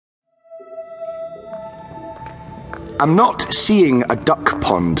I'm not seeing a duck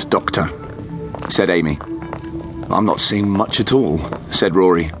pond, Doctor, said Amy. I'm not seeing much at all, said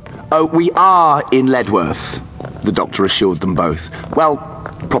Rory. Oh, we are in Ledworth, the Doctor assured them both. Well,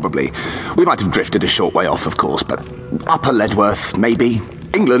 probably. We might have drifted a short way off, of course, but Upper Ledworth, maybe.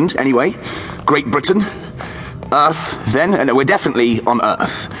 England, anyway. Great Britain. Earth, then, and we're definitely on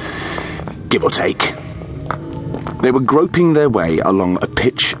Earth. Give or take. They were groping their way along a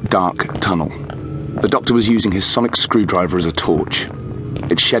pitch-dark tunnel. The Doctor was using his sonic screwdriver as a torch.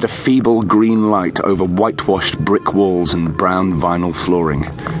 It shed a feeble green light over whitewashed brick walls and brown vinyl flooring.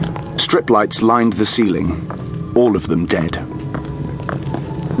 Strip lights lined the ceiling, all of them dead.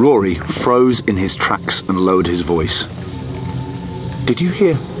 Rory froze in his tracks and lowered his voice. Did you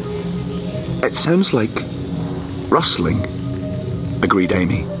hear? It sounds like rustling, agreed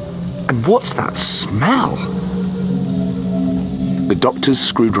Amy. And what's that smell? The Doctor's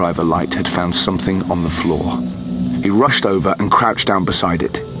screwdriver light had found something on the floor. He rushed over and crouched down beside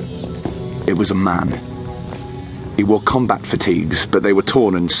it. It was a man. He wore combat fatigues, but they were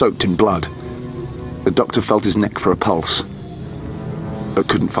torn and soaked in blood. The Doctor felt his neck for a pulse, but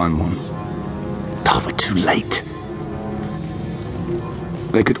couldn't find one. Oh, we're too late.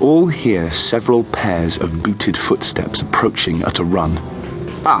 They could all hear several pairs of booted footsteps approaching at a run.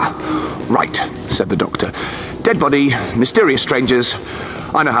 Ah, right, said the Doctor. Dead body, mysterious strangers.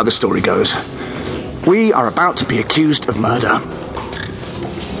 I know how the story goes. We are about to be accused of murder.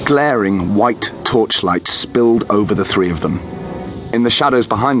 Glaring white torchlight spilled over the three of them. In the shadows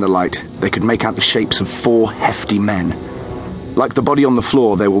behind the light, they could make out the shapes of 4 hefty men. Like the body on the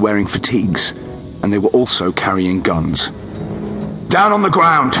floor, they were wearing fatigues, and they were also carrying guns. Down on the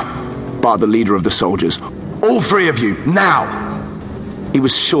ground, barred the leader of the soldiers. All 3 of you, now! He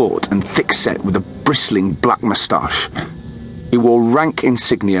was short and thick-set with a bristling black moustache. He wore rank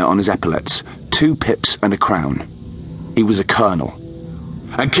insignia on his epaulets, 2 pips and a crown. He was a colonel.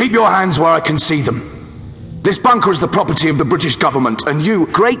 And keep your hands where I can see them. This bunker is the property of the British government, and you...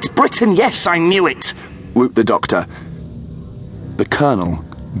 Great Britain, yes, I knew it, whooped the Doctor. The colonel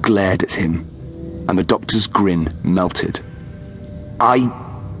glared at him, and the Doctor's grin melted. I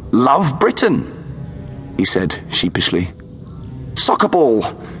love Britain, he said sheepishly. Soccer ball.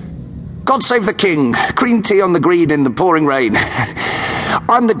 God save the king. Green tea on the green in the pouring rain.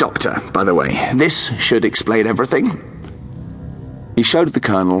 I'm the Doctor, by the way. This should explain everything. He showed the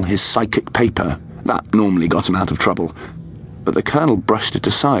colonel his psychic paper. That normally got him out of trouble. But the colonel brushed it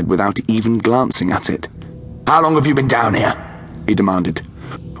aside without even glancing at it. How long have you been down here? He demanded.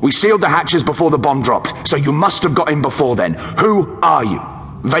 We sealed the hatches before the bomb dropped, so you must have got in before then. Who are you?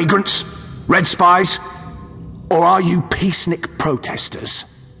 Vagrants? Red spies? Or are you peacenik protesters?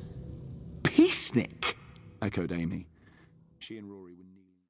 Peacenik? Echoed Amy. She and Rory